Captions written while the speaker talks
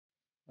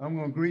I'm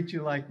going to greet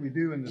you like we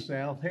do in the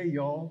South. Hey,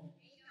 y'all.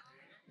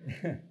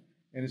 And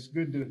it's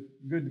good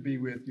to be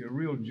with you. A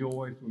real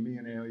joy for me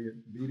and Elliot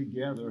to be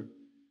together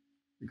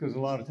because a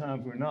lot of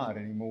times we're not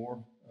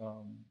anymore.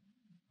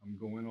 I'm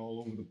going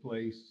all over the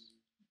place,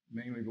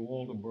 mainly to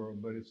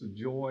Waldoboro, but it's a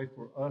joy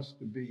for us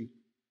to be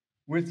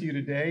with you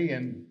today.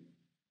 And,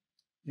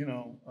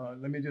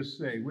 let me just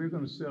say, we're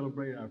going to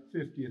celebrate our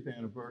 50th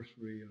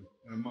anniversary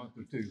in a month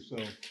or two. So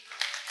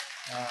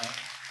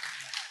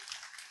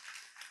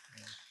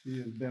she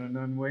has been an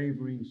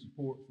unwavering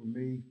support for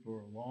me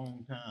for a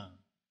long time.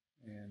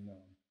 And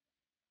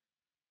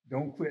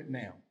don't quit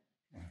now.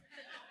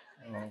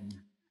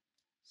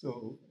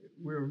 So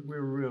we're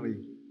really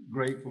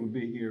grateful to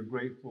be here,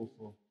 grateful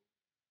for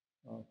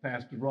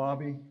Pastor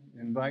Robbie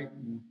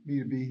inviting me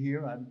to be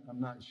here. I'm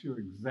not sure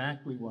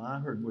exactly why. I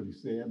heard what he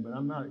said, but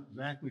I'm not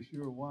exactly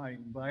sure why he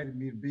invited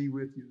me to be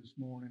with you this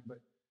morning. But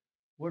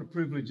what a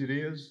privilege it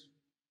is.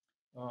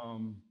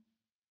 I'm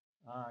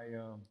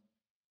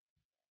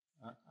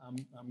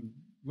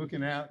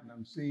looking out and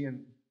I'm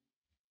seeing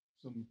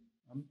some.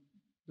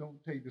 Don't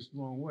take this the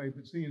wrong way,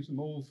 but seeing some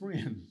old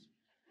friends,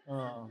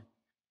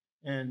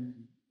 and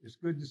it's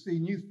good to see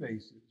new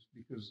faces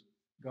because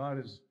God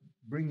is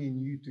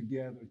bringing you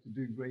together to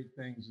do great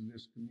things in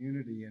this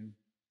community. And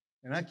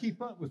I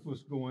keep up with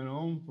what's going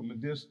on from a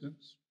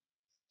distance.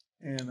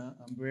 And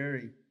I'm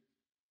very,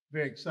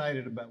 very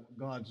excited about what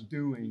God's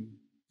doing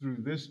through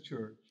this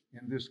church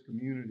and this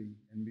community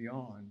and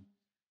beyond.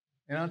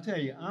 And I'll tell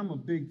you, I'm a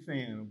big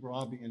fan of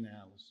Robbie and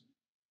Allison.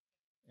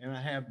 And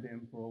I have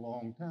been for a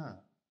long time.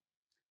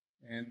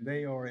 And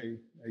they are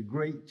a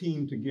great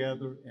team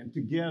together. And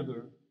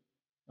together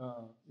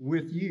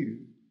with you,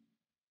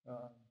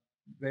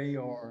 they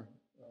are,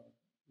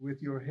 with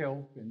your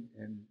help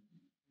and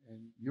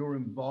your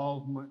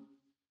involvement,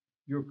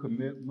 your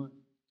commitment,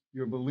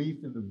 your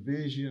belief in the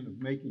vision of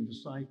making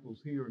disciples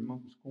here in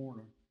Moncks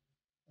Corner,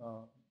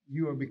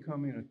 you are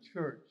becoming a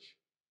church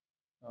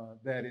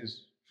that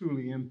is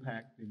truly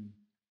impacting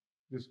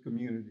this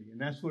community.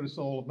 And that's what it's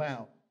all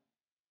about.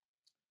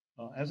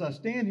 As I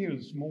stand here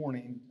this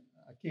morning,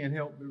 I can't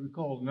help but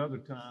recall another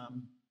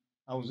time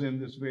I was in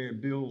this very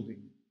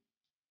building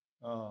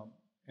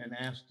and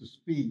asked to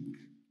speak.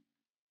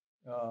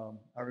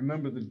 I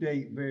remember the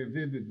date very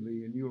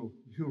vividly, and you'll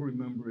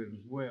remember it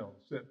as well.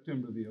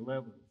 September the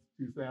 11th,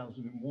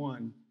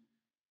 2001.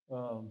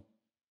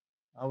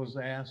 I was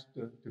asked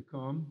to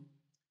come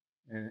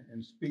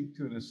and speak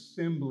to an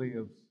assembly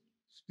of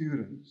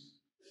students.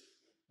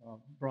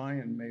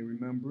 Brian may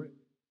remember it.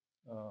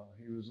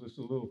 He was just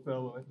a little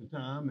fellow at the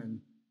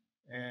time,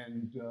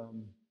 and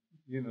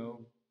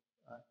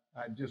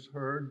I just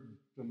heard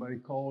somebody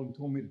called and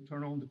told me to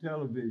turn on the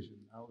television.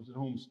 I was at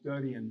home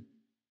studying,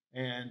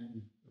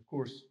 and of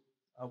course,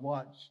 I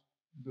watched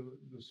the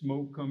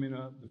smoke coming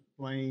up, the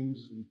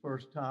flames in the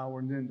first tower,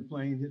 and then the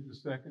plane hit the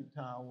second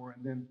tower,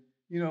 and then,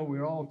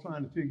 we're all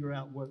trying to figure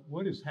out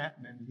what is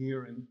happening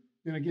here, and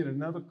then I get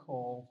another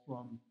call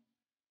from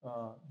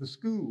the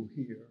school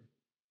here,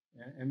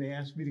 and they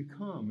asked me to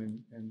come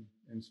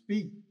and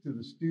speak to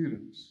the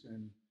students,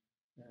 and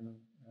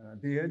I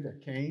did.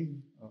 I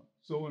came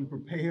so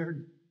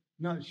unprepared,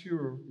 not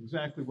sure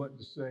exactly what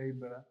to say,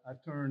 but I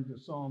turned to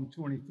Psalm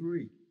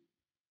 23.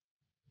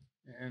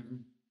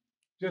 And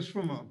just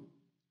from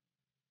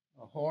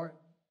a heart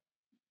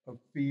of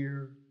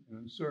fear and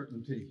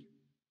uncertainty,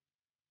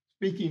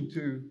 speaking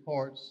to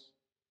hearts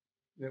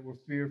that were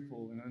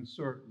fearful and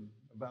uncertain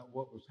about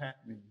what was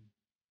happening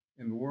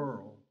in the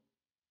world,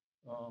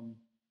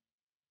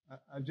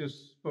 I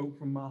just spoke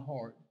from my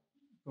heart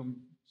from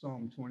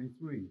Psalm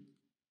 23.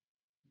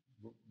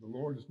 The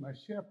Lord is my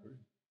shepherd,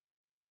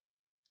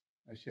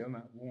 I shall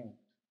not want.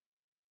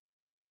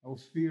 I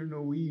will fear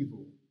no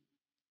evil,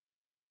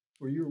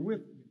 for you're with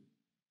me.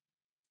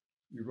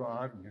 Your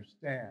rod and your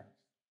staff,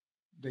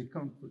 they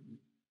comfort me.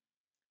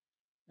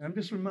 And I'm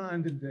just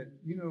reminded that,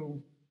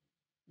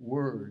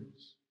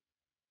 words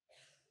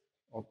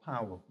are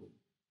powerful.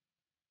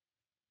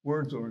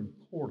 Words are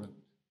important.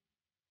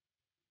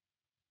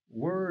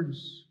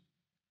 Words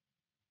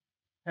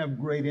have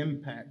great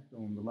impact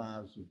on the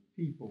lives of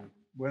people,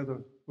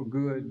 whether for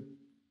good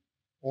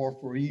or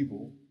for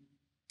evil.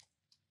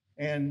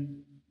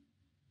 And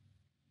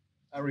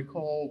I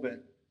recall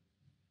that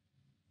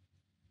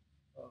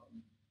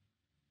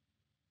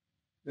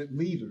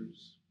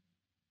leaders,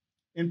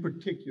 in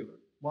particular,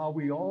 while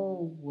we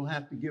all will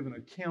have to give an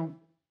account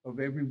of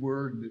every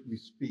word that we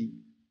speak,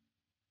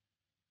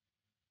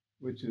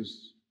 which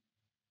is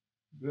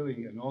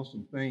really an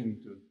awesome thing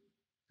to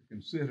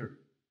consider,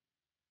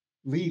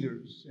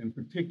 leaders in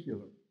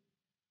particular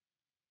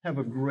have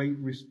a great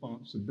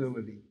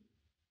responsibility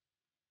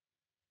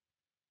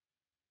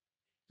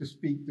to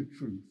speak the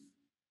truth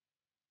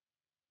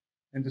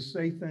and to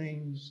say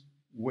things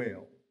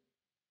well,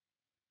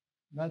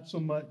 not so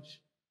much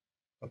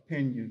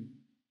opinion,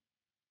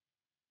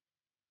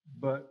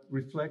 but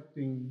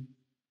reflecting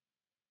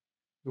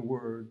the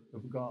Word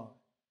of God.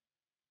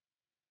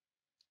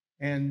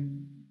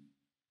 And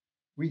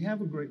we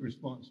have a great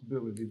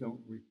responsibility,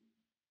 don't we,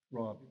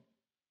 Robbie?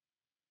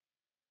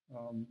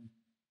 Um,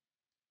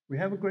 we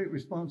have a great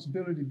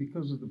responsibility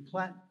because of the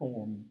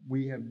platform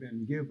we have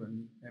been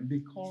given and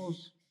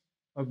because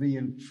of the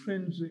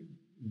intrinsic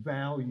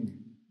value,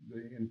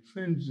 the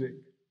intrinsic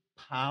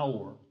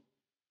power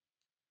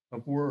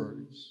of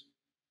words.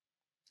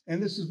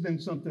 And this has been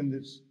something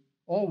that's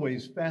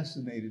always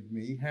fascinated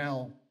me,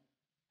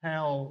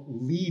 how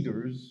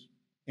leaders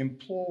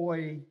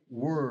employ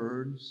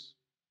words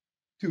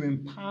to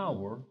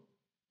empower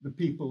the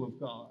people of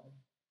God,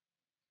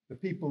 the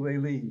people they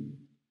lead.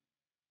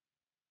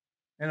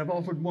 And I've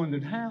often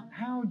wondered,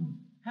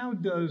 how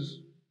does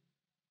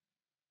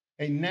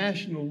a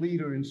national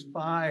leader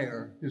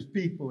inspire his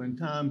people in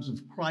times of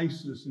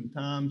crisis, in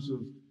times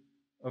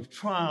of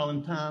trial,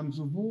 in times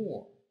of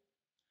war?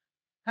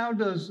 How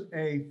does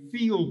a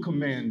field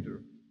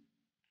commander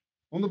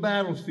on the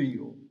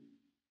battlefield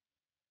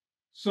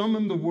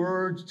summon the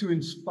words to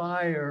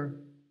inspire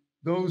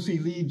those he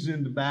leads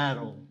into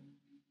battle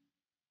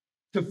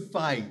to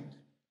fight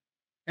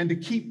and to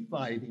keep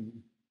fighting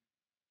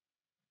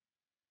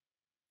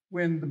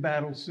when the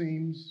battle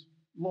seems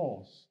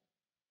lost?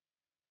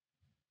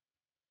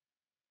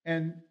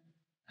 And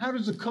how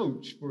does a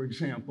coach, for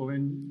example,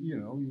 and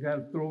you got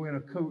to throw in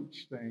a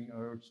coach thing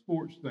or a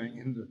sports thing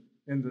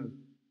in the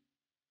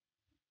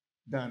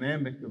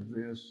dynamic of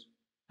this,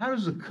 how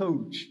does a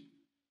coach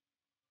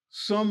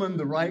summon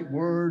the right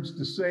words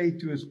to say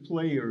to his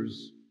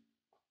players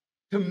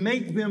to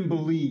make them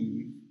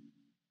believe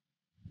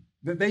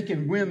that they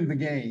can win the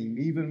game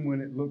even when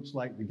it looks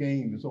like the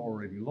game is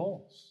already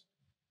lost?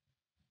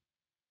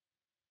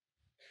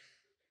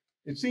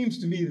 It seems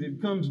to me that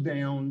it comes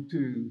down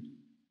to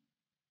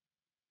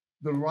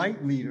the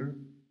right leader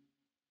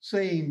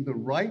saying the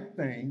right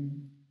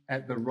thing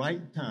at the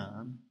right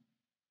time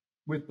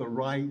with the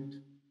right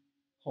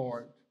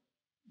heart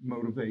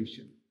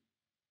motivation.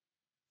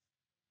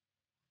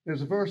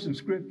 There's a verse in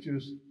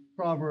Scriptures,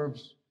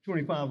 Proverbs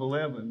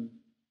 25:11,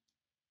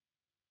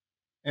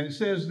 and it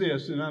says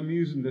this, and I'm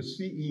using the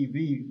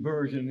CEV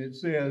version. It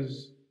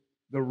says,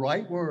 the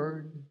right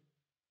word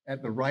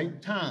at the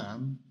right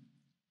time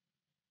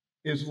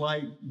is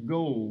like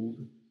gold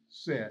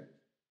set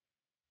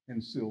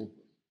in silver.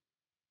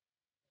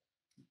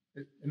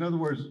 In other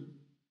words,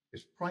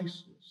 it's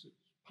priceless, it's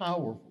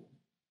powerful.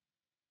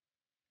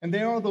 And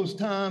there are those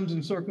times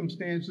and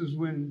circumstances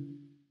when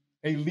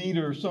a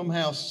leader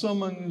somehow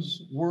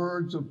summons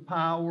words of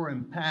power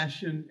and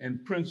passion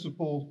and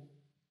principle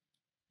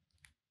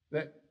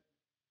that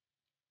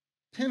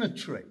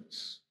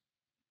penetrates,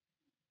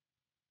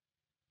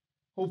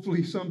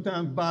 hopefully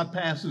sometimes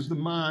bypasses the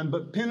mind,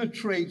 but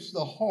penetrates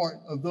the heart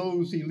of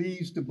those he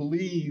leads to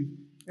believe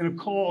in a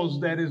cause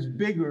that is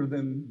bigger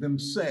than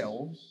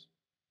themselves,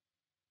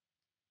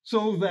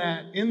 so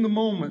that in the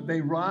moment they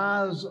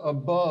rise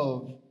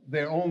above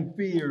their own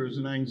fears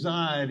and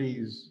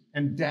anxieties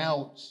and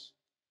doubts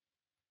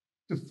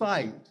to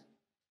fight,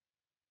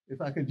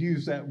 if I could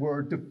use that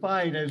word, to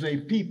fight as a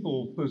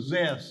people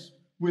possessed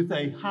with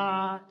a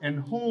high and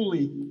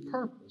holy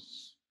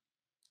purpose,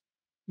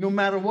 no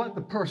matter what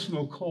the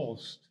personal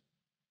cost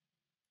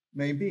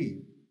may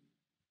be.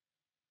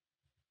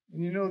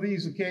 And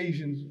these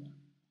occasions,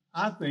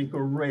 I think,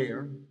 are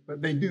rare,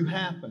 but they do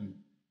happen.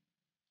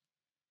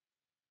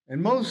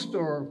 And most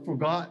are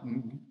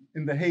forgotten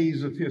in the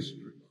haze of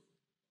history,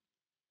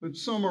 but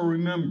some are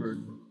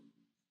remembered.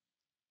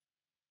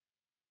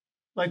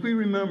 Like we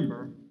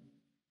remember,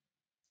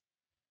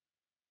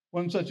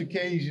 one such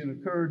occasion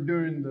occurred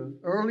during the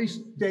early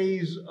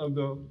days of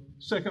the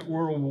Second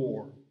World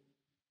War,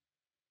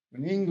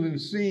 when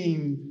England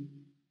seemed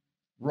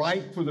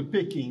ripe for the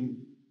picking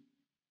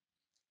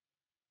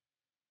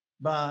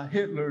by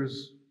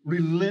Hitler's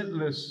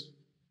relentless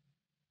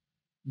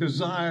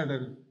desire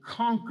to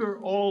conquer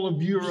all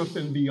of Europe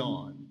and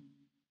beyond.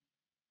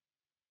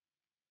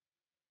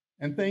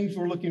 And things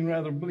were looking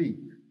rather bleak.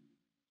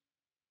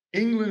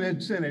 England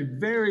had sent a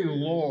very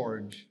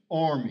large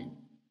army,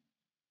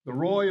 the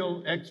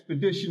Royal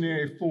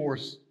Expeditionary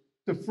Force,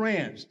 to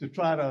France to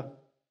try to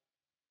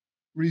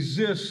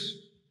resist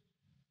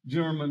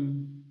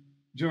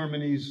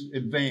Germany's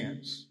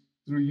advance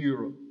through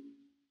Europe.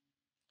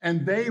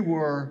 And they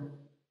were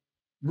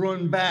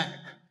run back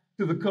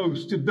to the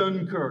coast, to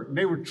Dunkirk.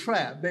 They were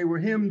trapped. They were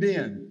hemmed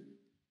in.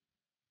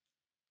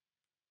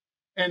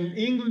 And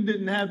England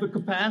didn't have the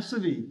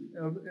capacity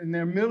in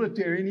their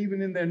military and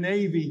even in their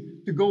navy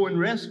to go and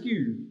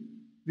rescue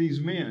these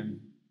men.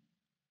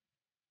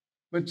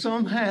 But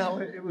somehow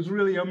it was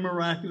really a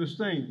miraculous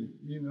thing,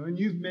 and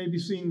you've maybe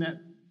seen that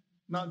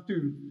not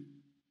too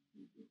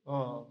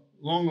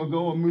long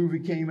ago. A movie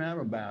came out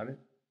about it.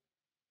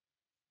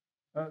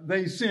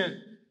 They sent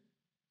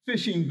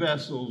fishing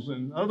vessels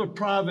and other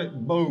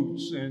private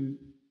boats and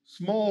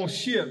small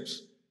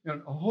ships,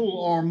 and a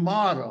whole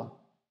armada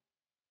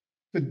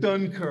to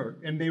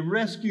Dunkirk, and they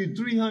rescued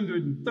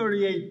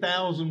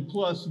 338,000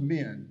 plus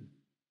men.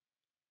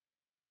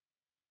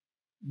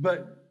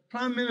 But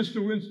Prime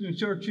Minister Winston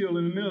Churchill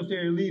and the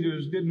military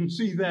leaders didn't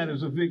see that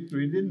as a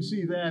victory, didn't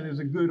see that as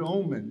a good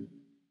omen.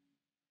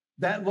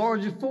 That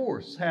large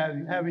force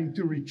having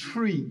to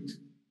retreat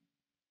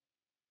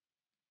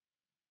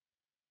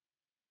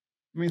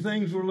I mean,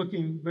 things were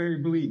looking very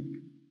bleak.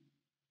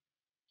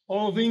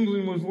 All of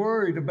England was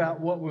worried about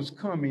what was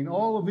coming.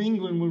 All of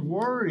England was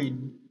worried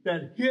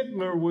that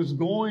Hitler was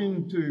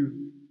going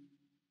to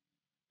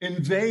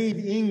invade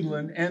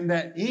England and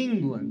that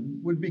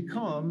England would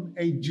become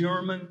a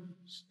German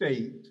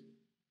state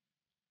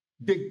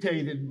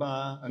dictated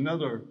by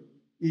another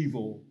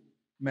evil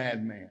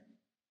madman.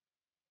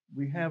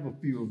 We have a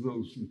few of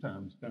those from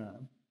time to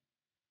time.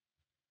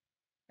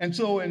 And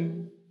so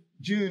on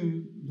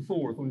June the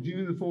 4th,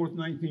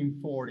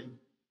 1940,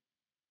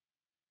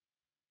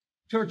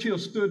 Churchill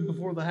stood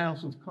before the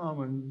House of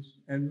Commons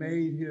and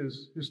made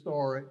his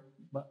historic,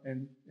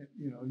 and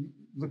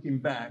looking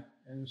back,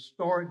 an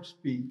historic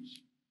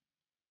speech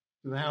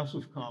to the House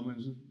of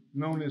Commons,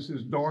 known as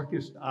his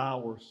darkest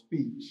hour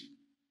speech.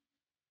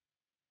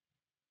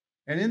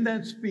 And in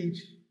that speech,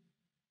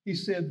 he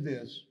said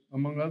this,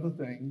 among other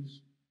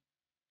things: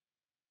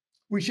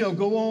 "We shall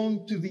go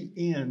on to the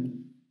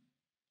end.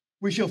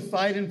 We shall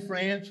fight in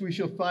France. We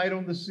shall fight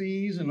on the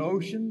seas and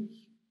oceans.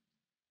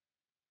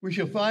 We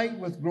shall fight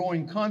with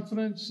growing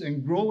confidence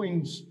and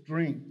growing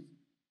strength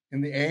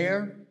in the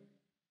air.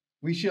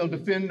 We shall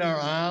defend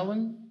our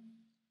island,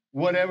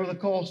 whatever the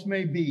cost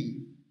may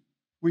be.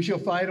 We shall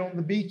fight on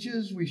the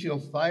beaches. We shall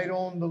fight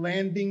on the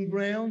landing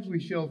grounds. We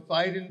shall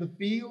fight in the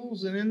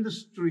fields and in the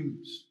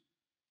streets.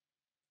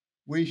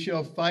 We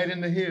shall fight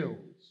in the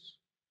hills.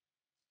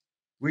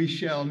 We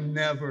shall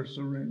never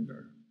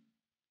surrender."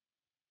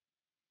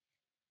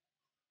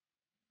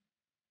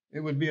 It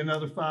would be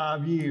another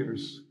 5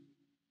 years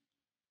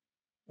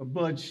of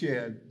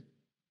bloodshed,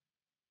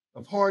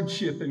 of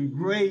hardship and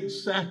great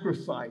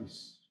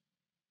sacrifice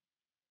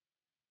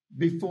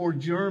before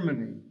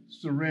Germany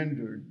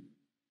surrendered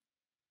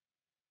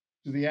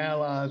to the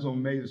Allies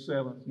on May the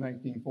 7th,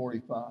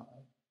 1945.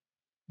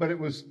 But it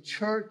was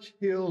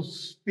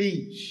Churchill's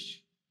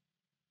speech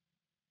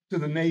to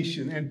the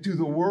nation and to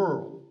the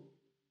world,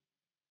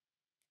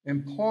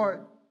 in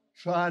part,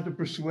 tried to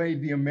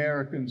persuade the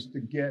Americans to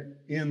get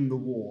in the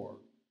war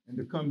and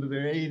to come to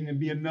their aid, and it'd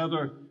be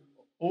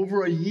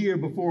over a year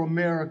before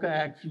America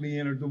actually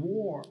entered the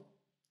war.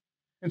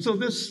 And so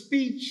this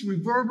speech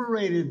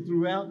reverberated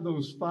throughout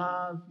those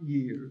 5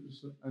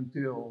 years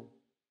until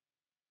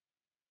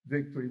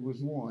victory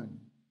was won.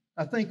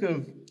 I think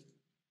of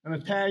an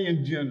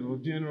Italian general,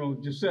 General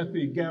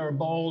Giuseppe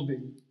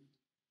Garibaldi,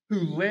 who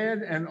led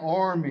an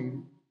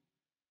army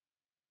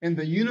in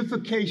the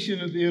unification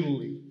of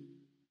Italy.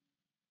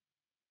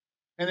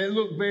 And it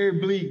looked very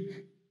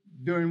bleak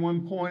during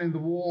one point in the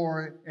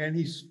war, and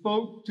he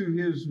spoke to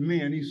his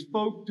men, he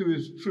spoke to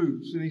his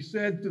troops, and he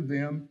said to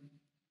them,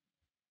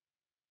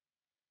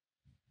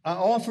 "I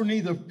offer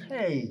neither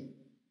pay,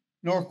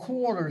 nor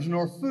quarters,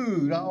 nor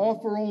food. I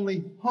offer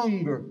only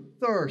hunger,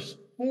 thirst,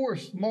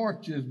 forced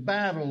marches,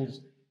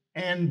 battles,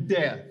 and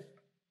death.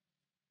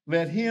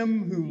 Let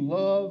him who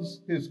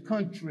loves his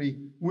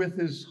country with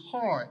his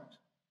heart,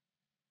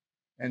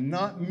 and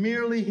not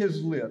merely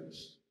his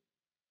lips,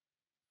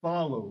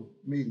 follow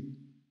me."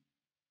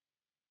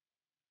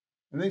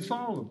 And they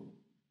followed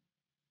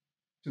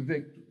to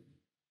victory.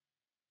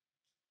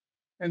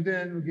 And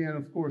then again,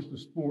 of course, the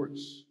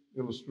sports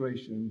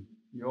illustration.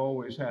 You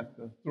always have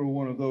to throw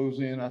one of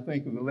those in. I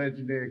think of the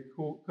legendary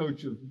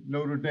coach of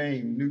Notre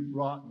Dame, Newt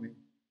Rockne,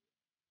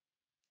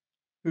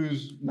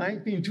 whose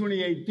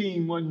 1928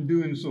 team wasn't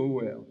doing so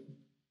well.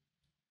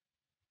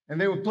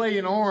 And they were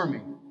playing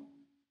Army.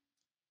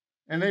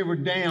 And they were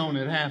down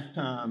at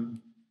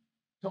halftime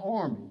to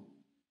Army.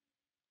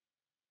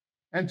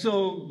 And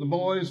so the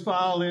boys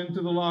file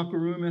into the locker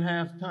room at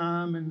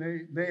halftime,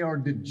 and they are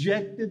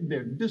dejected.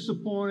 They're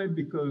disappointed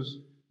because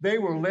they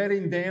were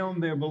letting down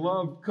their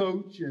beloved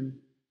coach,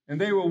 and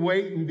they were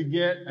waiting to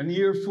get an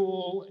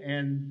earful,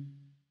 and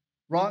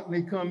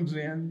Rockne comes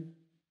in,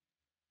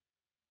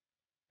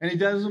 and he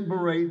doesn't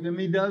berate them,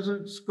 he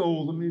doesn't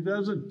scold them, he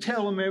doesn't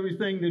tell them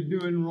everything they're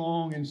doing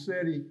wrong.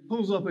 Instead, he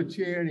pulls up a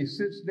chair and he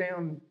sits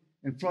down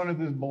in front of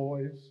his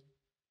boys,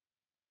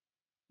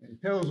 and he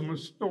tells them a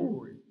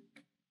story.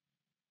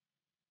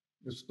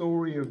 The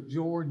story of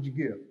George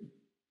Gipp,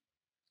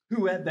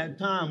 who at that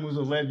time was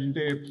a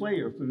legendary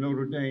player for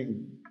Notre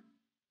Dame.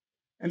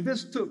 And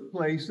this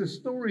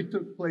story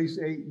took place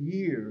 8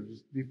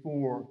 years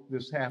before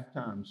this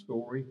halftime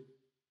story.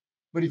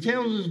 But he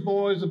tells his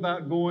boys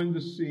about going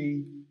to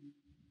see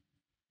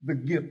the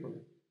Gipper,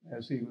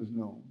 as he was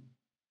known.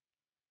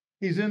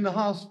 He's in the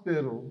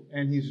hospital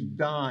and he's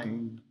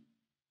dying.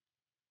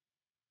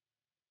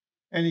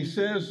 And he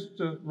says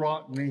to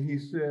Rockne, he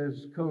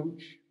says,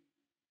 "Coach,"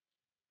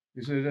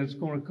 he said, "there's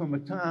going to come a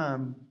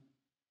time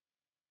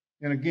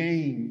in a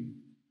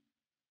game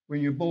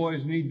when your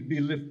boys need to be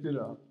lifted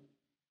up,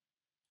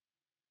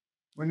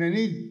 when they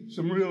need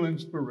some real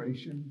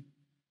inspiration."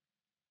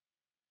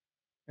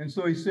 And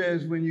so he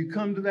says, when you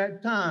come to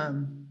that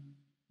time,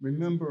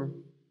 remember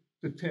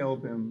to tell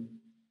them,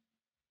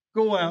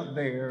 go out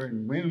there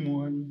and win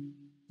one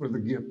for the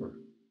Gipper.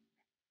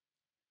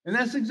 And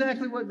that's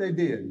exactly what they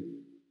did.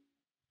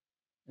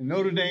 And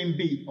Notre Dame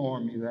beat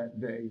Army that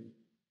day.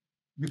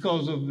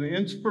 because of the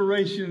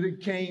inspiration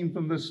that came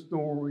from the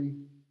story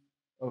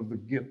of the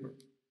Gipper.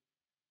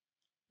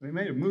 They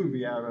made a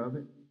movie out of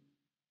it.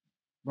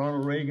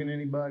 Ronald Reagan,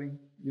 anybody?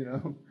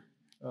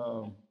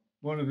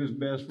 One of his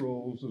best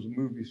roles as a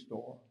movie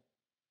star.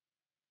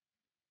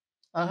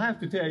 I have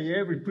to tell you,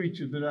 every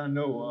preacher that I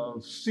know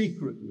of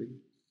secretly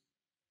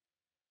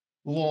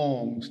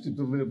longs to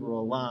deliver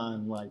a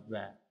line like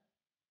that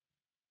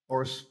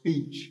or a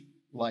speech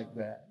like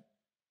that.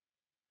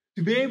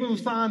 To be able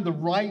to find the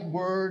right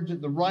words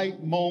at the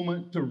right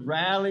moment to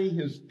rally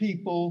his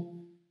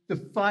people to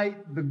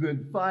fight the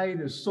good fight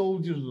as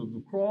soldiers of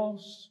the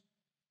cross,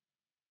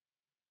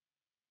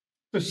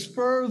 to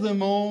spur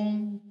them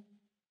on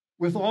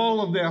with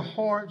all of their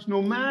hearts,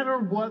 no matter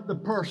what the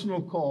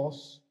personal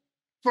cost,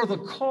 for the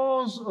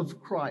cause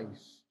of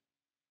Christ,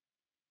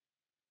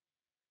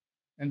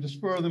 and to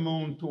spur them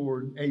on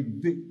toward a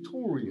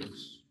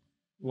victorious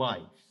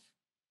life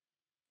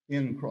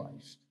in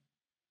Christ.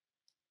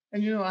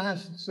 And I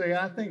have to say,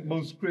 I think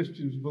most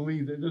Christians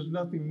believe that there's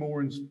nothing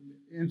more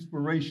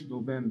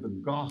inspirational than the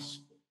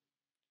gospel.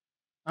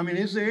 I mean,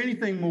 is there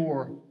anything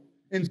more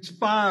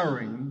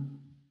inspiring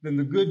than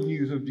the good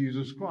news of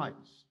Jesus Christ?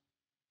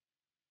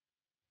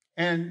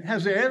 And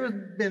has there ever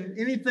been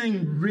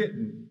anything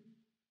written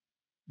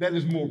that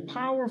is more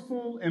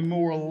powerful and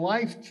more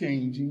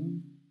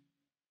life-changing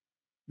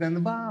than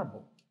the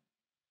Bible,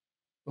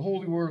 the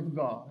Holy Word of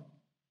God?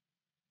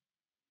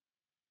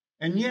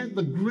 And yet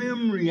the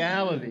grim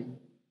reality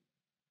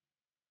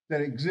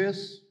that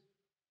exists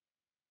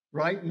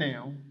right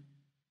now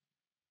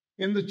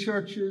in the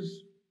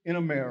churches in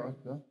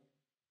America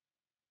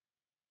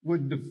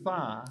would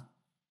defy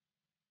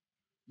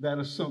that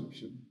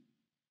assumption.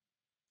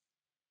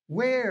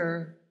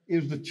 Where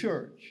is the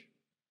church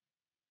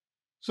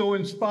so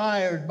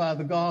inspired by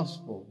the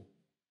gospel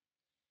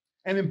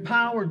and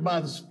empowered by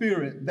the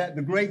Spirit that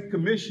the Great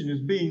Commission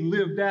is being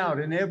lived out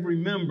in every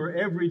member,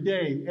 every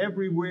day,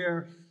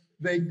 everywhere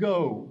they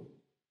go,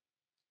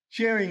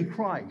 sharing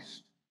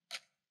Christ,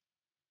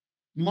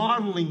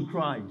 modeling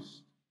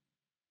Christ,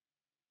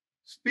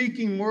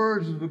 speaking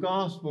words of the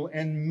gospel,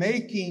 and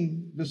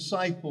making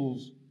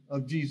disciples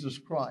of Jesus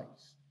Christ?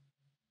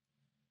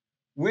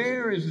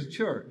 Where is the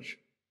church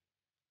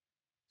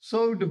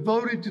so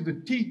devoted to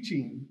the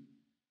teaching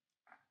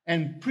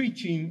and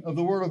preaching of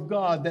the Word of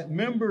God that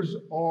members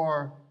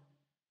are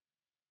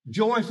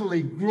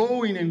joyfully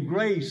growing in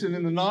grace and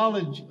in the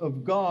knowledge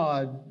of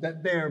God,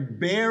 that they're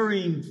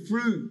bearing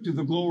fruit to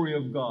the glory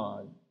of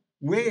God?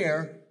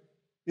 Where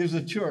is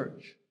a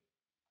church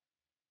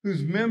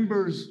whose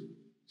members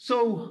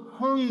so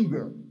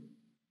hunger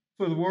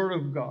for the Word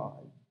of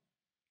God,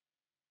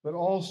 but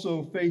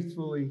also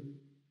faithfully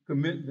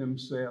commit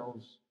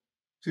themselves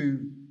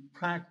to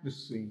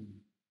practicing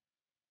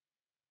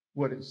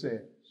what it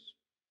says?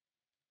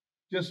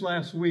 Just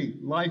last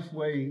week,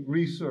 Lifeway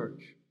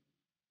Research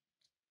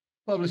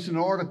published an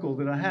article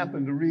that I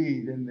happened to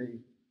read, and the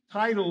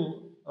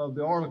title of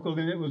the article,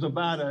 and it was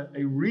about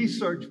a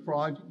research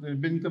project that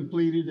had been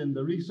completed, and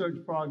the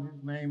research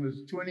project name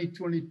was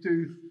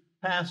 2022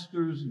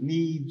 Pastors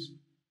Needs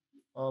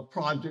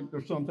Project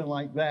or something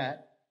like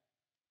that.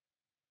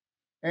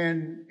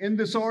 And in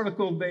this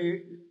article,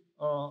 they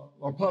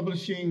are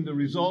publishing the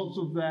results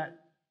of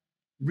that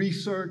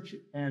research,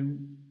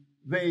 and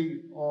they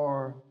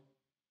are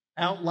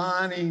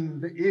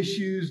outlining the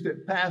issues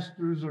that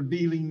pastors are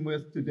dealing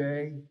with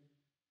today.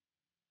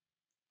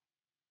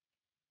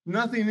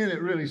 Nothing in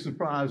it really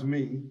surprised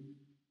me.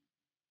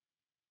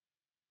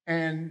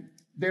 And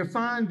their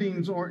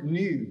findings aren't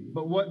new,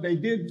 but what they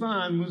did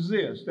find was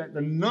this, that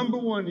the number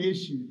one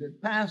issue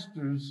that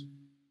pastors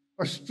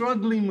are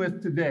struggling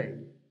with today,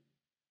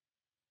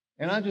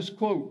 and I just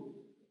quote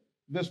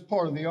this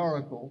part of the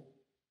article,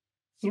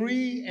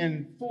 3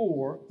 in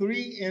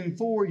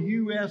 4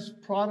 U.S.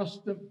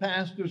 Protestant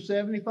pastors,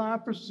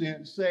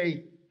 75%,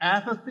 say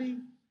apathy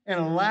and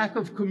a lack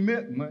of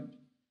commitment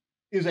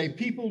is a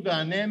people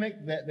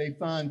dynamic that they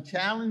find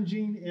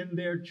challenging in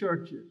their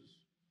churches.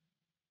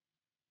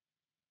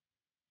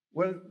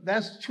 Well,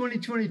 that's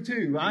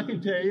 2022. I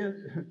can tell you,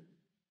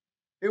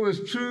 it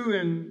was true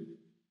in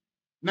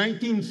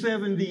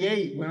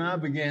 1978 when I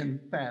began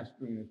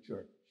pastoring a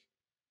church.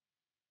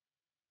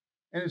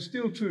 And it's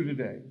still true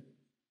today.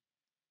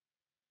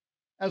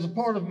 As a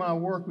part of my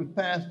work with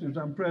pastors,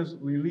 I'm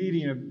presently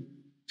leading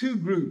two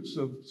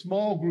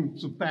small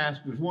groups of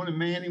pastors, one in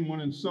Manning,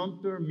 one in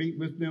Sumter, meet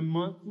with them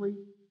monthly.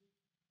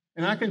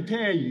 And I can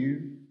tell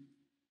you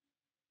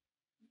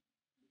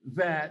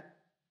that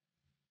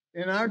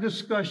in our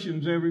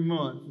discussions every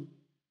month,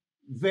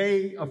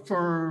 they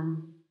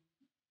affirm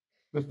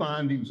the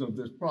findings of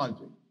this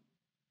project.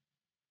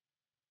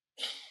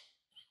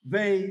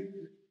 They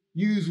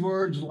use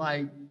words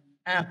like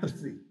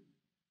apathy,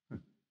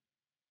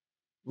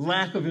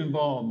 lack of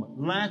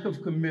involvement, lack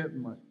of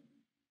commitment.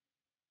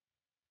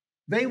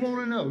 They want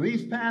to know.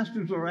 These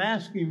pastors are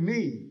asking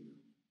me,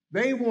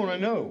 they want to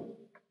know,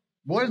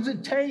 what does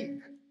it take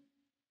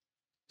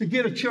to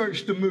get a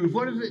church to move?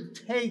 What does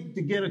it take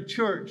to get a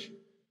church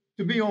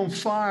to be on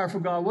fire for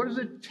God? What does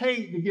it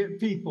take to get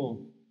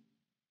people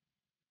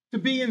to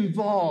be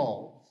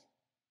involved,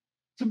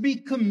 to be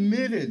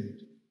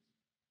committed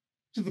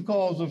to the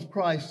cause of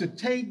Christ, to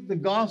take the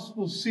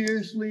gospel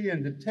seriously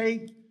and to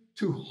take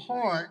to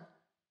heart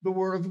the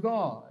Word of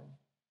God?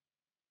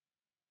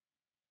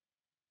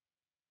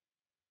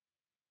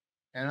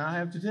 And I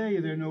have to tell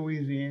you, there are no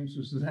easy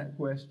answers to that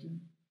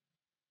question.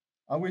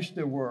 I wish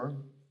there were.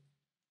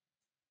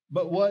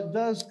 But what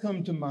does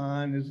come to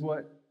mind is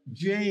what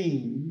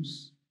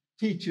James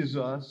teaches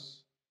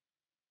us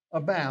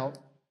about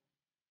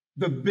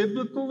the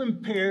biblical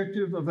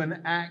imperative of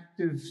an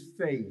active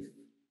faith.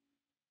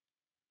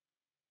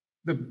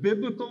 The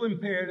biblical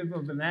imperative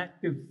of an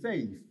active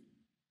faith.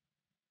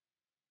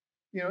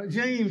 You know,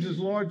 James is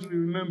largely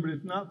remembered,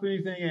 if not for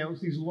anything else,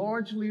 he's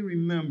largely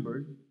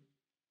remembered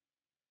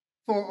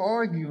for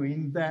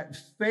arguing that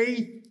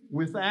faith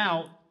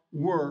without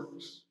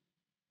works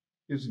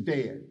is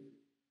dead.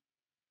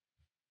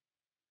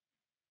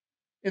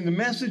 In the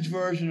Message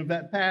version of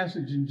that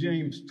passage in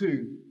James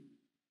 2,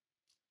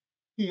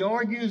 he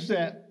argues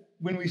that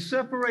when we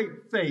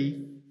separate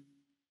faith,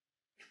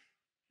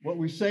 what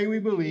we say we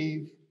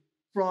believe,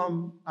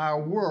 from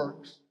our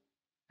works,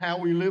 how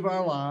we live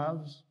our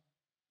lives,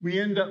 we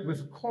end up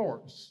with a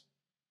corpse.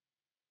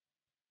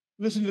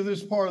 Listen to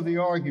this part of the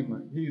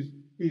argument.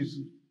 He's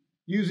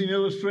using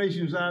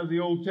illustrations out of the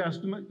Old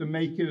Testament to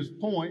make his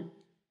point.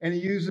 And he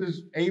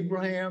uses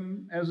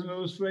Abraham as an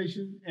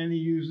illustration, and he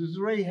uses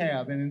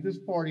Rahab. And in this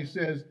part, he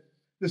says,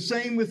 the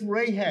same with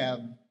Rahab,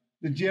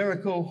 the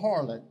Jericho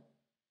harlot.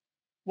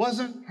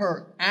 Wasn't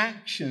her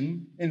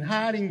action in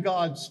hiding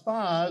God's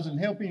spies and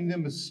helping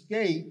them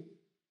escape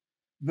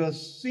the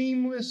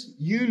seamless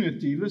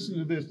unity, listen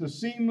to this, the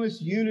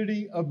seamless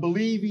unity of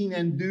believing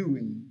and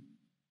doing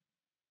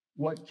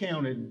what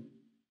counted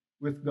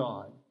with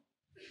God?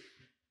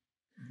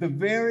 The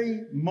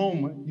very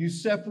moment you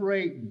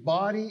separate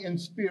body and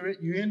spirit,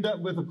 you end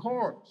up with a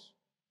corpse.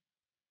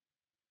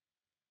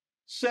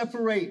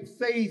 Separate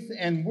faith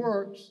and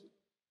works,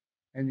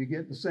 and you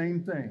get the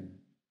same thing,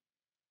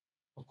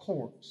 a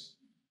corpse.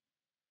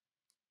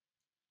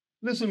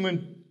 Listen,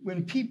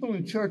 when people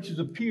in churches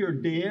appear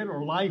dead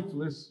or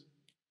lifeless,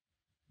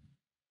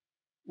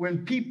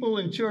 when people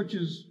in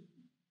churches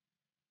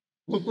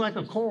look like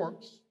a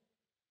corpse,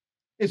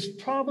 it's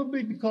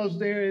probably because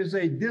there is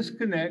a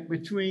disconnect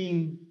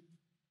between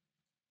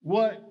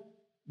what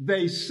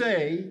they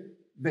say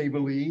they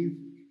believe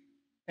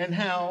and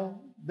how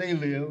they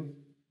live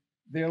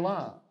their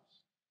lives.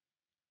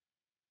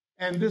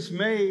 And this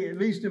may, at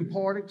least in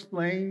part,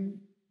 explain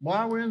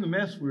why we're in the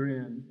mess we're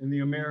in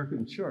the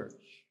American church.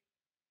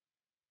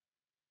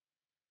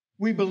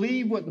 We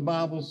believe what the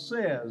Bible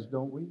says,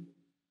 don't we?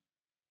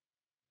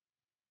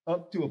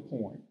 Up to a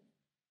point.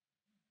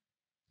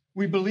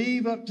 We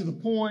believe up to the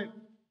point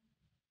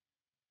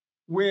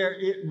where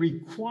it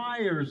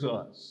requires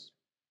us,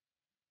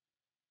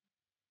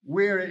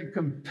 where it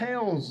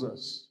compels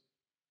us,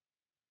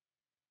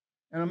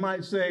 and I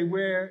might say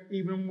where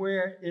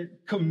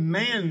it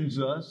commands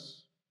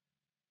us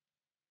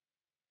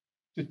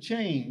to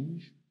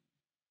change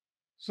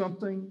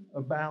something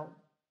about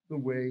the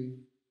way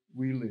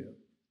we live.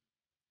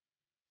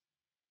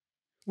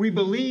 We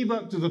believe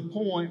up to the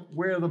point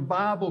where the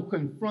Bible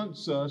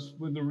confronts us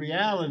with the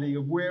reality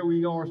of where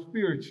we are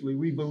spiritually.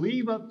 We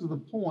believe up to the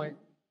point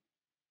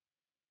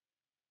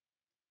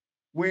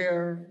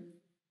where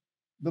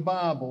the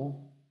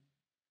Bible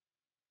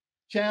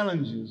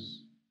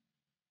challenges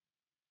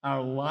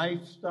our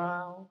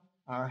lifestyle,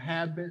 our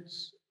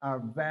habits, our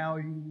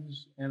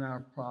values, and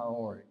our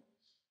priorities.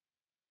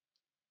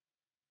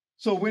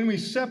 So when we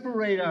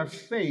separate our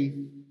faith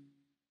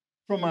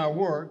from our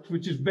works,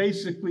 which is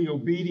basically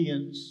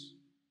obedience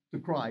to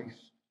Christ,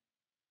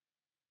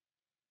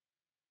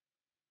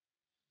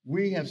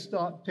 we have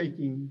stopped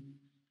taking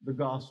the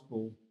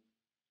gospel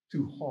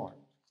to heart.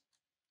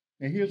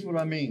 And here's what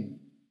I mean.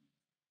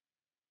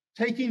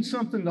 Taking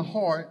something to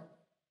heart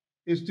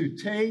is to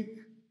take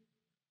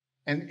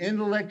an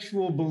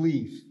intellectual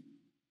belief,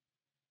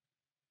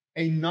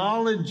 a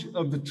knowledge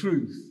of the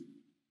truth,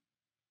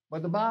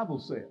 what the Bible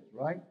says,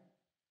 right?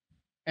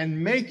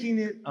 And making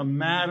it a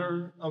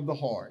matter of the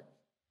heart.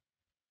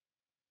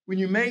 When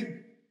you make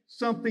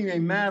something a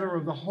matter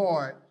of the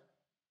heart,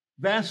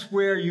 that's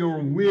where your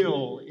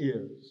will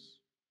is.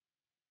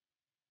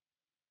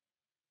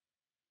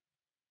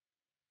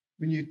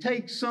 When you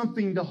take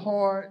something to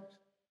heart,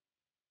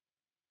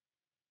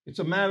 it's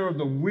a matter of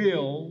the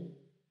will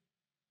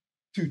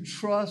to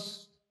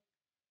trust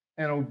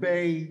and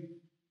obey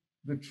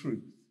the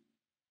truth.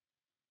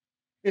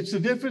 It's the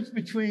difference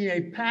between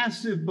a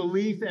passive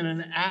belief and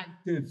an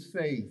active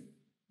faith.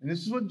 And this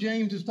is what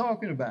James is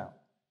talking about.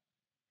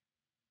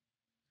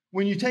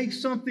 When you take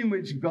something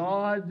which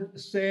God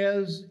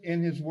says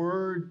in His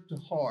Word to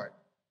heart,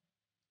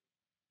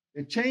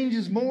 it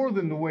changes more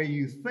than the way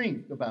you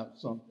think about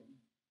something.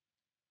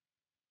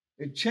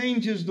 It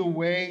changes the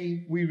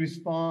way we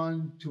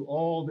respond to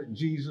all that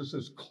Jesus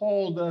has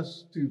called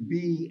us to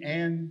be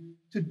and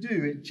to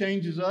do. It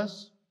changes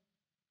us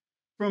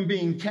from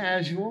being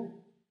casual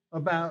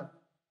about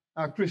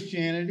our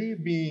Christianity,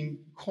 being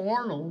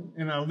carnal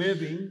in our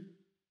living,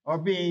 or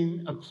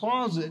being a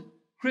closet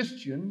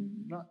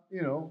Christian. Not,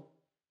 you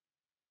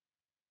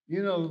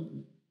know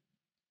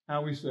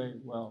how we say,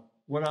 well,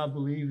 what I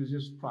believe is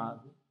just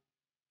private.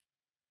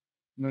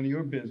 None of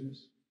your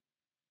business.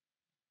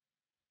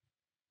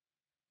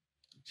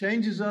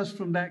 Changes us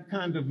from that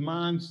kind of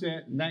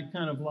mindset and that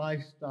kind of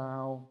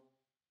lifestyle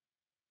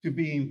to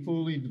being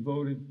fully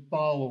devoted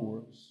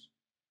followers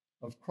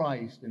of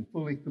Christ and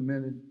fully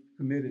committed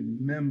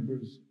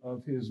members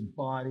of his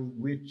body,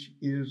 which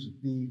is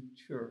the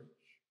church.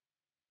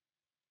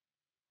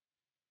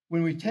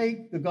 When we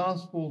take the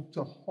gospel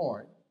to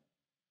heart,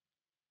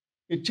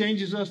 it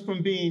changes us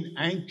from being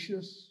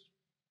anxious,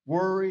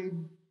 worried,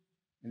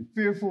 and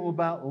fearful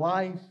about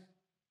life,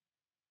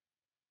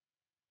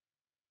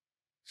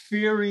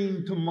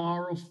 fearing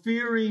tomorrow,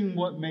 fearing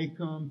what may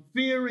come,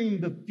 fearing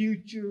the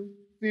future,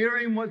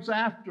 fearing what's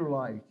after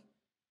life,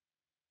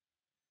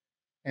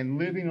 and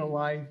living a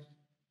life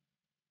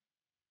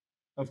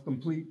of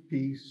complete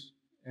peace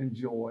and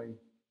joy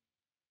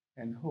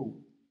and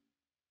hope.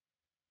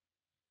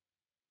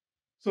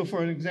 So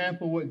for an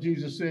example, what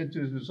Jesus said to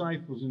his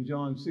disciples in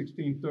John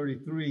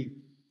 16:33,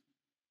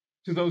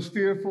 to those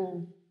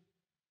fearful,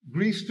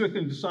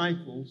 grief-stricken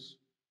disciples,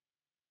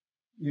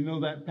 you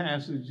know that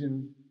passage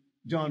in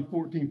John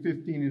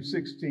 14:15 and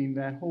 16,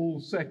 that whole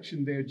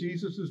section there.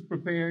 Jesus is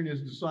preparing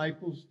his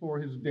disciples for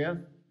his death.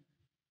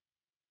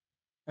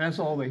 And that's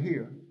all they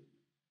hear.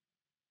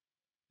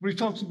 But he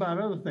talks about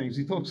other things.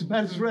 He talks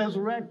about his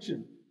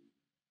resurrection.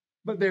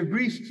 But they're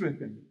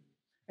grief-stricken.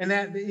 And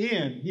at the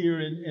end, here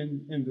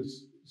in the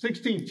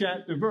 16th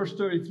chapter, verse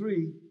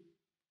 33,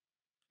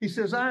 he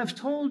says, I have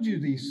told you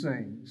these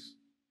things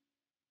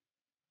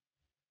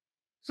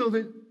so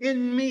that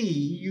in me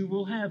you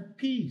will have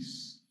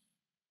peace.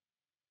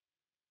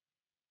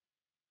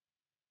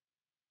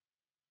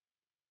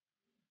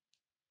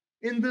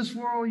 In this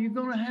world, you're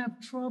going to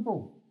have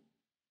trouble.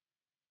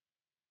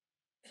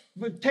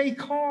 But take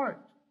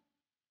heart.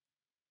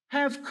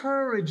 Have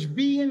courage.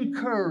 Be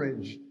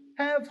encouraged.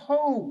 Have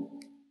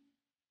hope.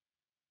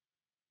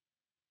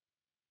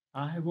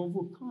 I have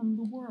overcome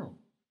the world.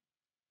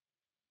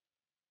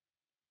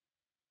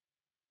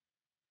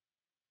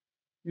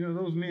 You know,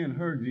 those men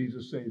heard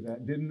Jesus say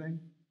that, didn't they?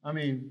 I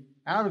mean,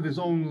 out of his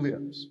own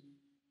lips.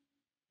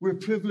 We're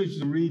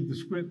privileged to read the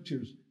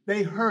scriptures.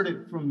 They heard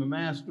it from the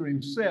Master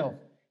himself.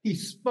 He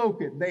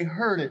spoke it. They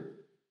heard it.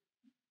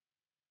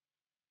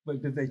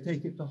 But did they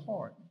take it to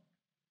heart?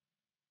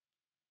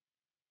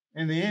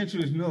 And the answer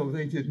is no,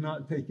 they did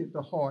not take it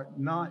to heart.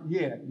 Not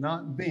yet.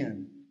 Not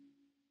then.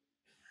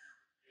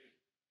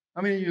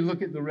 I mean, you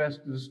look at the rest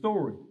of the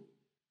story.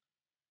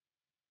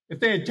 If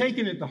they had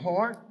taken it to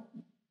heart,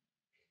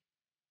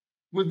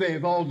 would they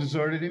have all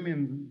deserted him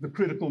in the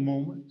critical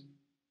moment?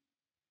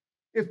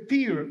 If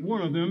Peter,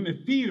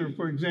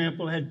 for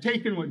example, had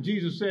taken what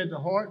Jesus said to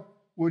heart,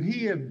 would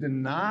he have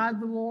denied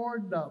the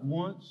Lord not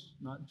once,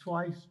 not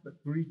twice, but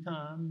 3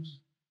 times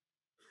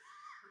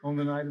on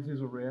the night of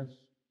his arrest?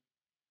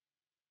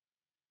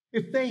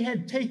 If they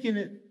had taken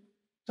it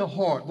to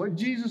heart, what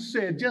Jesus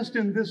said just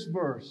in this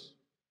verse,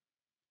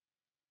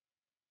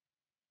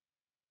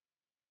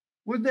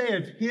 would they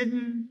have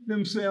hidden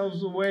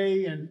themselves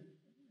away and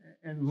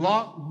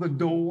locked the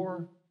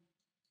door?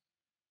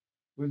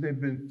 Would they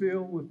have been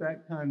filled with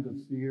that kind of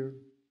fear?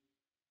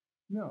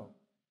 No.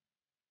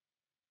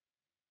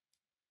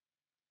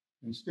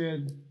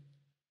 Instead,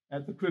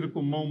 at the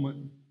critical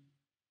moment,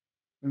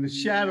 when the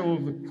shadow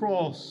of the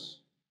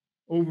cross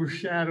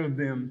overshadowed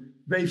them,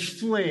 they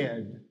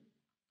fled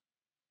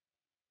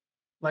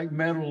like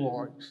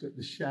meadowlarks at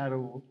the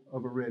shadow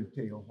of a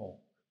red-tailed hawk.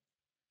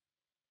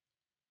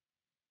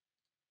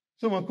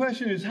 So my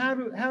question is, how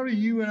do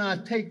you and I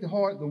take to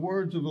heart the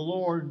words of the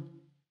Lord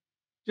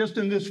just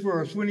in this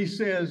verse when he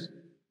says,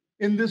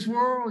 in this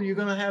world you're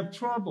going to have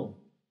trouble,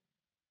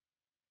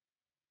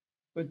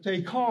 but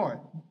take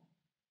heart,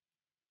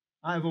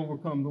 I've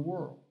overcome the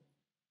world.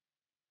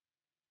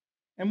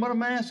 And what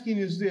I'm asking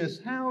is this: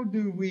 how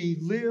do we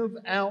live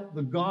out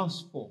the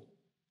gospel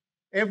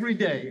every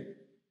day?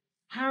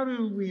 How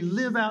do we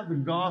live out the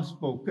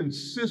gospel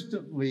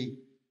consistently,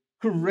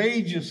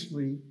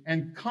 courageously,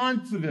 and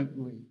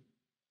confidently?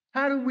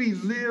 How do we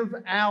live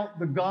out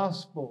the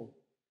gospel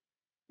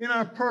in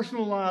our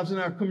personal lives, in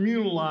our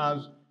communal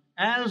lives,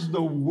 as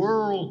the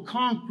world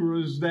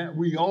conquerors that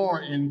we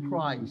are in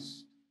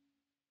Christ?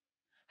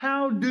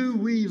 How do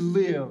we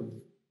live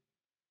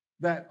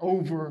that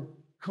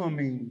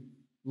overcoming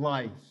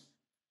life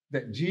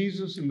that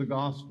Jesus in the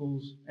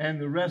Gospels and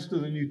the rest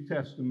of the New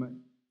Testament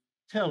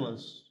tell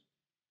us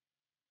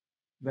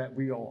that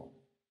we are?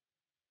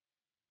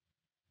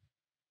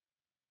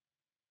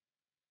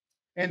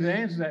 And to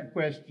answer that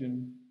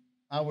question,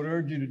 I would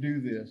urge you to do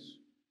this.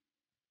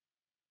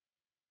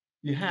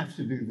 You have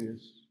to do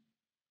this.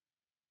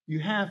 You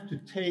have to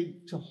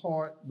take to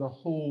heart the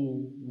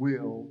whole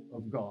will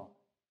of God.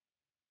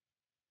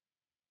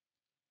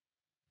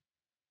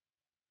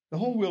 The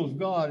whole will of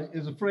God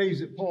is a phrase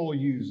that Paul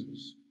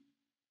uses.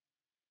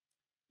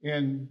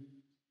 in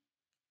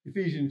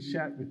Ephesians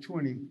chapter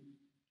 20,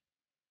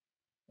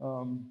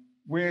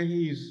 where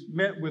he's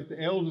met with the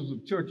elders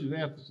of the church of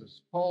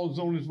Ephesus. Paul's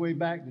on his way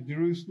back to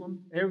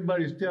Jerusalem.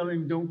 Everybody's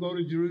telling him, don't go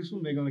to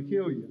Jerusalem, they're going to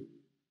kill you.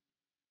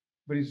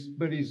 But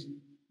he's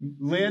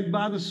led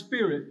by the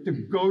Spirit to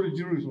go to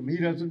Jerusalem. He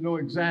doesn't know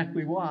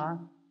exactly why,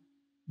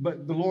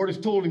 but the Lord has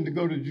told him to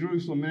go to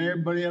Jerusalem, and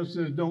everybody else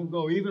says, don't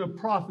go. Even a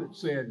prophet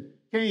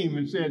came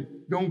and said,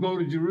 don't go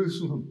to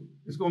Jerusalem.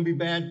 It's going to be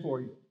bad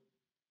for you.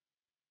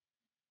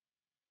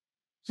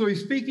 So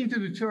he's speaking to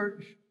the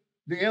church,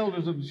 the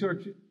elders of the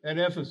church at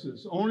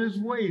Ephesus, on his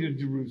way to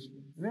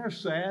Jerusalem. And they're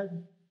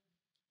sad.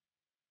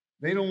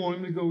 They don't want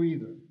him to go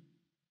either.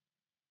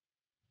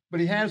 But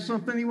he has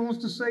something he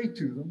wants to say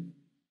to them.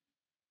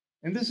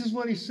 And this is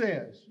what he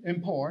says,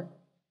 in part.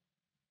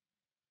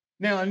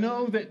 Now, I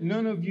know that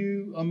none of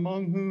you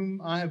among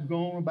whom I have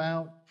gone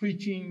about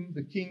preaching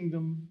the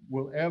kingdom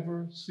will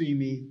ever see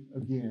me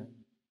again.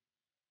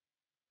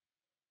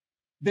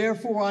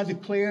 Therefore, I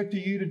declare to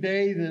you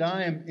today that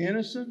I am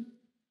innocent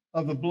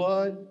of the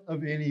blood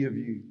of any of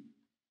you.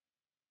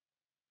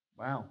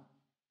 Wow.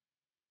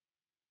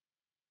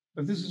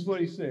 But this is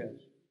what he says.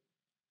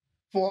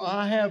 For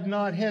I have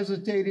not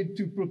hesitated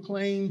to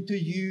proclaim to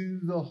you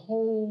the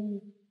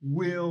whole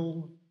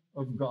will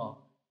of God.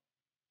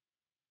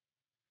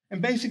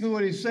 And basically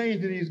what he's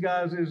saying to these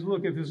guys is,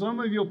 look, if some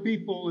of your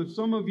people, if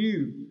some of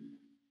you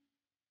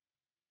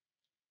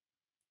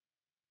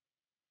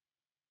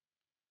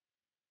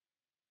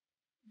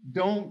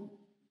don't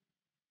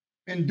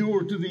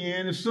endure to the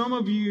end, if some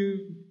of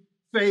you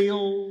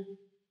fail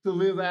to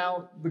live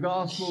out the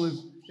gospel,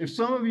 if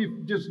some of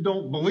you just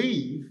don't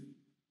believe,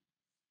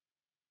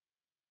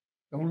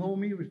 don't hold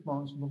me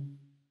responsible,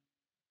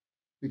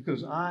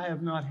 because I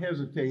have not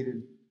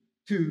hesitated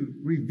to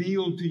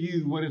reveal to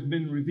you what has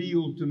been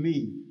revealed to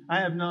me. I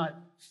have not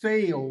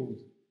failed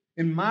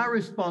in my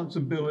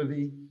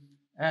responsibility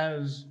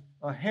as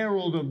a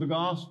herald of the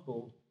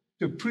gospel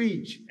to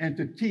preach and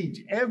to teach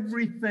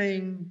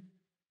everything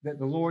that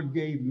the Lord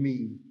gave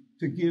me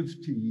to give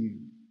to you.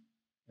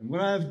 And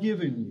what I've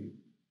given you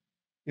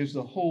is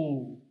the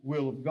whole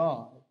will of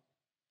God.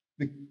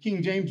 The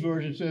King James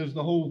Version says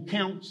the whole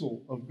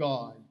counsel of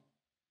God.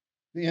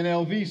 The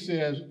NLV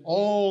says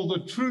all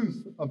the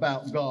truth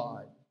about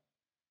God.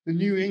 The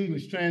New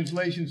English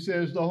translation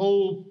says the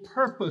whole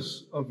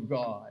purpose of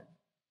God.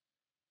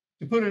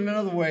 To put it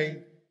another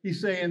way,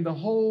 he's saying the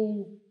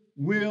whole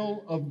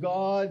will of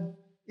God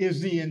is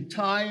the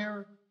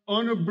entire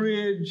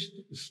unabridged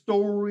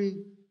story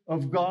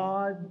of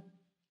God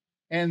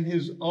and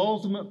his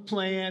ultimate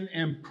plan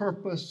and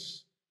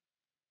purpose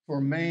for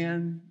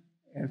man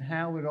and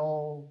how it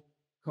all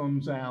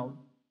comes out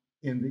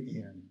in the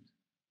end.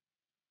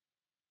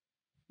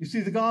 You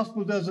see, the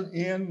gospel doesn't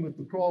end with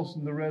the cross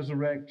and the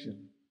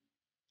resurrection.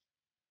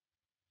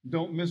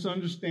 Don't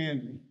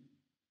misunderstand me.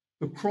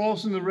 The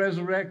cross and the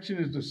resurrection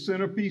is the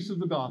centerpiece of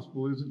the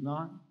gospel, is it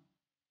not?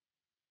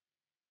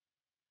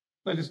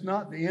 But it's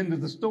not the end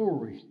of the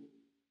story.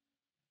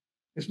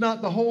 It's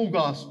not the whole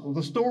gospel.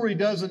 The story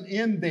doesn't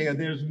end there.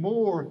 There's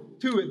more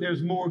to it.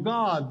 There's more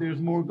God. There's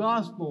more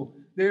gospel.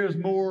 There's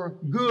more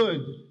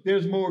good.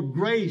 There's more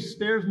grace.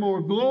 There's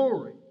more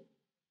glory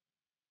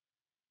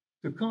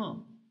to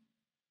come.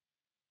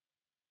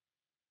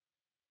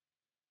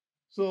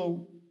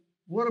 So,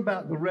 what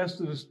about the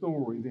rest of the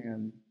story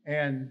then?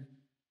 And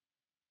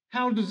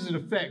how does it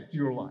affect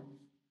your life?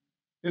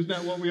 Isn't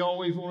that what we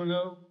always want to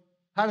know?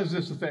 How does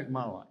this affect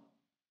my life?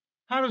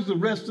 How does the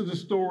rest of the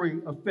story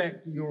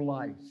affect your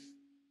life?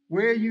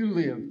 Where you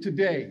live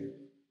today,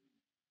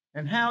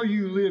 and how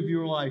you live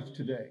your life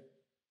today,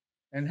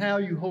 and how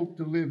you hope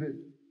to live it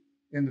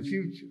in the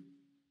future.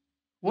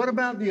 What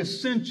about the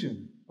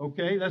ascension?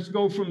 Okay, let's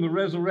go from the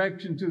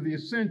resurrection to the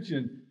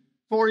ascension.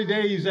 40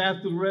 days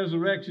after the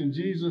resurrection,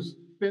 Jesus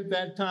spent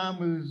that time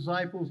with his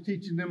disciples,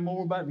 teaching them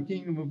more about the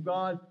kingdom of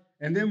God.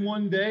 And then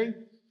one day,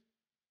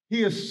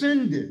 he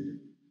ascended.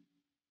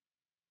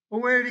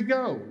 Well, where did he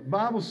go? The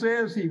Bible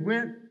says he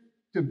went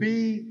to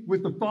be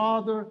with the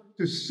Father,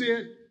 to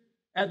sit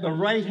at the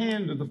right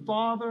hand of the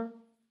Father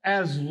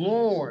as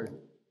Lord,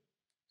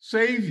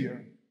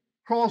 Savior,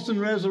 cross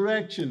and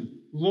resurrection,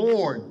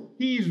 Lord.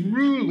 He's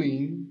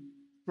ruling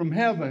from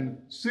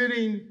heaven,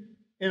 sitting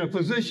in a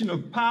position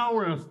of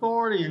power and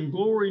authority and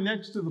glory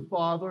next to the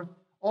Father,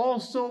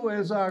 also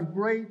as our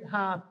great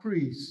high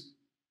priest,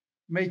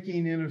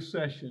 making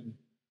intercession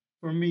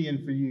for me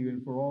and for you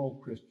and for all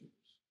Christians.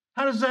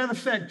 How does that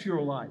affect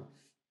your life?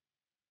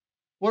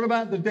 What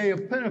about the day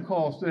of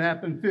Pentecost that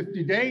happened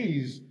 50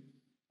 days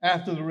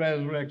after the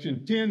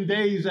resurrection, 10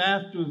 days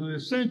after the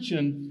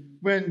ascension,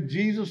 when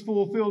Jesus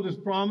fulfilled his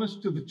promise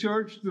to the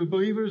church, to the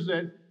believers,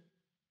 that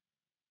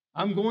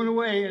I'm going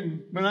away,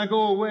 and when I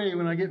go away,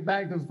 when I get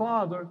back to the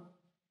Father,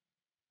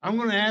 I'm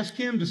going to ask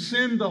him to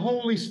send the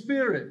Holy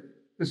Spirit,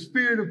 the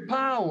Spirit of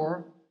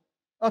power,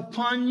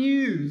 upon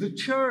you, the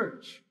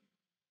church.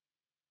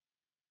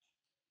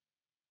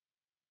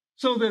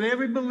 So that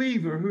every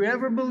believer who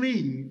ever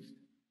believed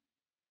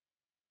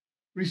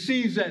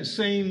receives that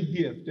same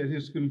gift at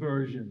his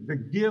conversion, the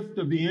gift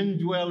of the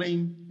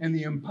indwelling and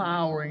the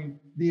empowering,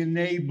 the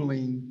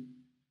enabling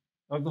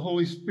of the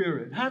Holy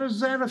Spirit. How does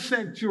that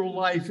affect your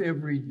life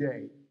every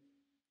day?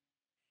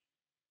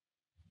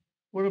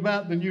 What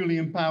about the newly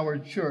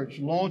empowered church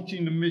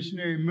launching the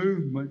missionary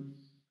movement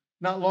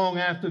not long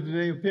after the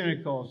day of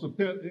Pentecost?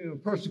 The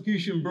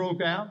persecution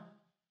broke out.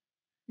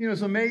 You know,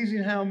 it's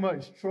amazing how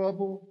much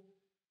trouble,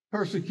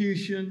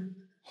 persecution,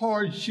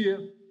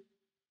 hardship,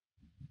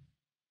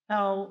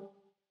 how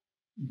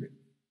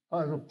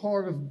as a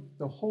part of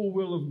the whole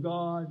will of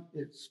God,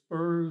 it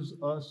spurs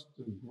us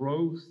to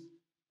growth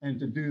and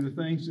to do the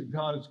things that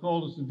God has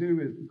called us to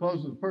do.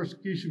 Because the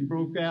persecution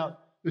broke out,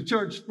 the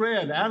church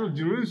spread out of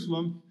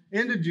Jerusalem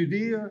into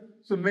Judea,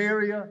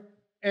 Samaria,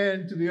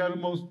 and to the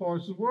uttermost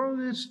parts of the world.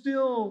 And it's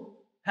still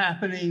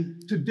happening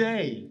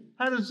today.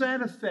 How does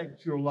that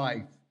affect your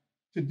life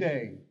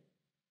today?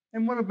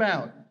 And what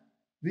about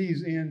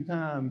these end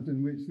times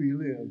in which we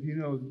live? You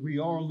know, we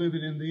are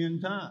living in the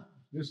end times.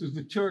 This is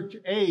the church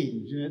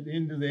age. And at the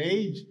end of the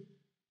age,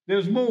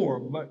 there's more.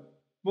 But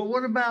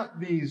what about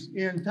these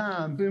end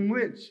times in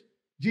which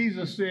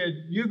Jesus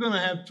said, you're going to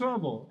have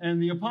trouble?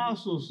 And the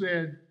apostles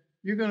said,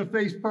 you're going to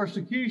face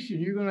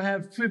persecution. You're going to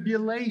have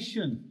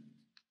tribulation.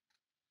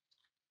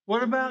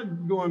 What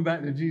about going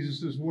back to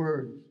Jesus'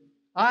 words?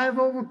 I have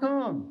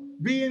overcome.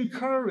 Be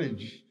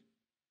encouraged.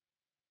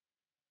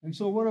 And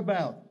so what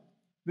about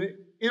the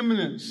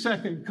imminent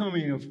second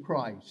coming of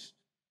Christ?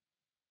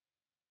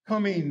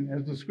 Coming,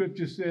 as the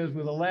scripture says,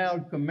 with a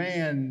loud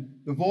command,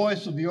 the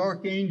voice of the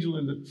archangel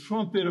and the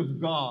trumpet of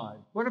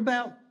God. What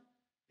about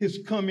his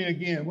coming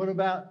again? What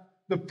about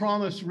the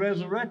promised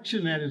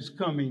resurrection that is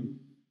coming?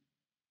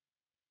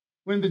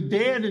 When the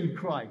dead in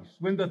Christ,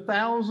 when the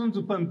thousands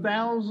upon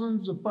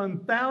thousands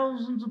upon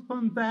thousands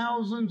upon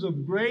thousands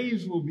of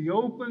graves will be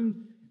opened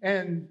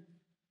and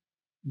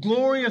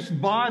glorious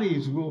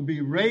bodies will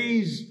be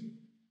raised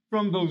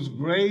from those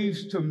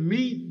graves to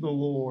meet the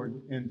Lord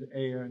in the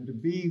air and to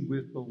be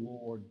with the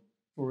Lord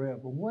forever.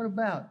 What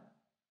about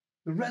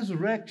the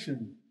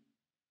resurrection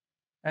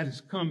that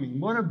is coming?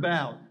 What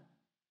about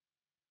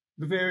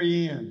the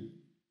very end?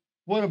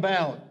 What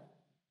about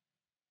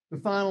the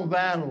final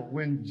battle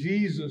when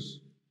Jesus,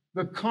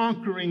 the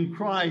conquering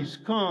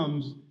Christ,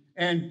 comes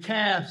and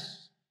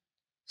casts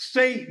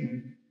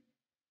Satan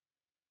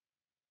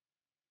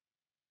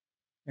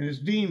and his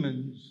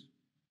demons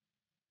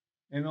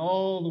and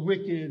all the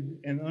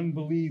wicked and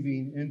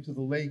unbelieving into the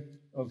lake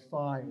of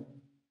fire?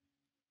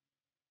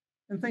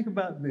 And think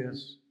about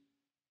this.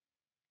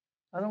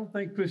 I don't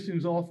think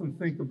Christians often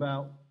think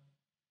about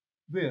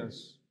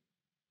this.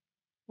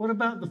 What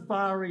about the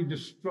fiery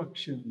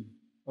destruction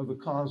of the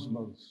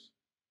cosmos?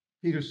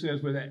 Peter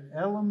says where the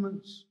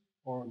elements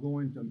are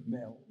going to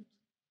melt.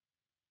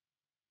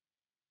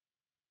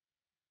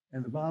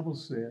 And the Bible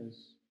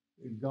says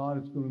that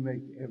God is going to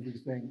make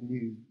everything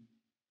new.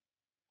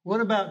 What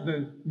about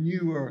the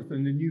new earth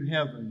and the new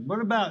heaven?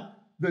 What about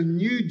the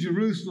new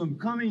Jerusalem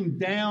coming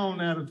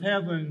down out of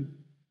heaven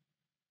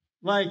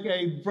like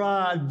a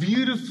bride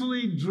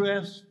beautifully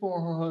dressed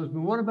for her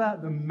husband? What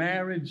about the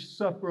marriage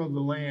supper of the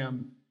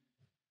Lamb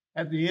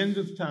at the end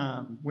of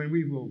time when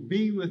we will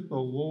be with the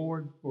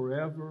Lord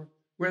forever,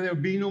 where there'll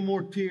be no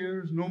more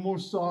tears, no more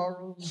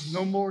sorrows,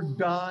 no more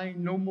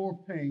dying, no more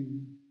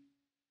pain?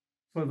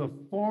 For the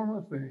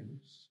former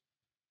things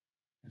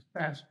has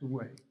passed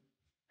away.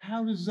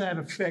 How does that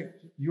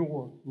affect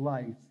your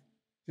life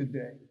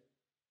today?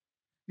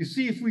 You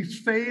see, if we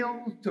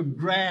fail to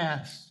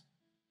grasp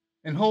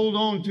and hold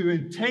on to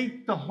and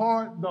take to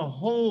heart the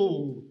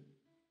whole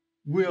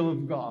will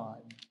of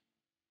God,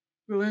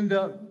 we'll end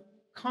up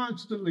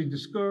constantly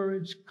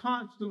discouraged,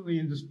 constantly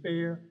in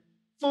despair,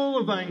 full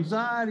of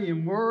anxiety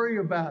and worry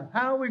about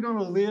how we're going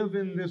to live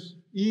in this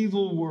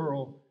evil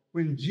world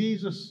when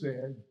Jesus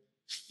said,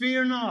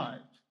 fear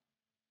not,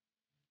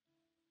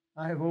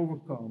 I have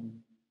overcome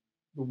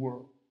the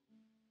world.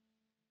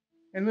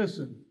 And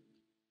listen,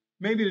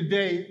 maybe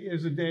today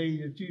is a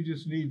day that you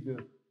just need to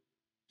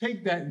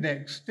take that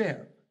next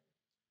step.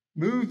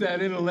 Move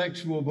that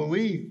intellectual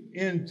belief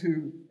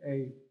into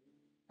an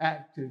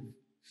active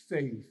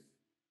faith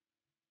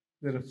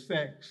that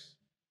affects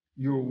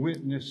your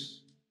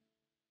witness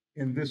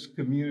in this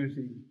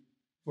community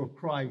for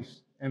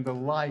Christ and the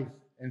life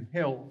and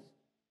health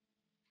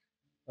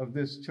of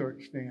this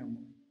church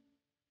family.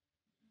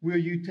 Will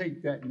you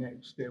take that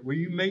next step? Will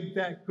you make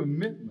that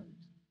commitment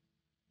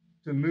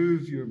to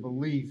move your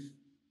belief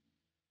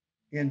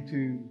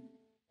into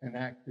an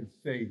active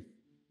faith?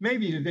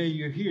 Maybe today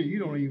you're here, you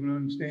don't even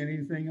understand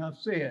anything I've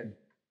said.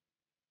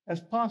 That's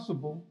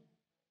possible.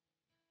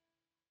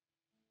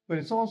 But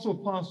it's also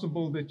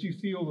possible that you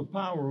feel the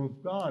power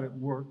of God at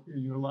work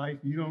in your life.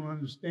 You don't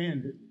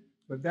understand it.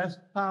 But that's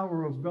the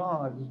power of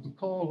God, is the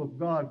call of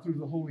God through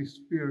the Holy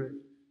Spirit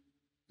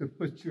to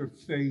put your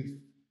faith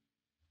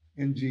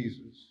in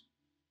Jesus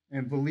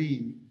and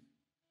believe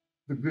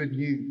the good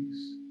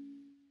news.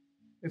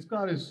 If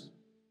God is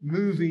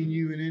moving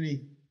you in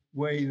any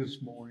way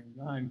this morning,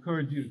 I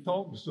encourage you to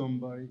talk to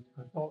somebody,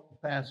 talk to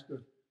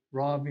Pastor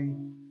Robbie,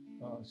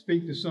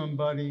 speak to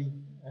somebody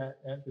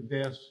at the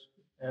desk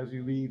as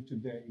you leave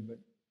today, but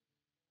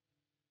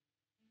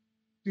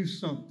do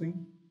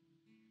something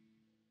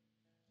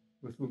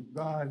with what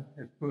God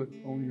has put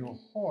on your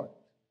heart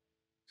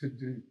to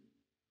do.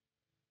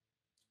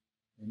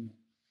 Amen.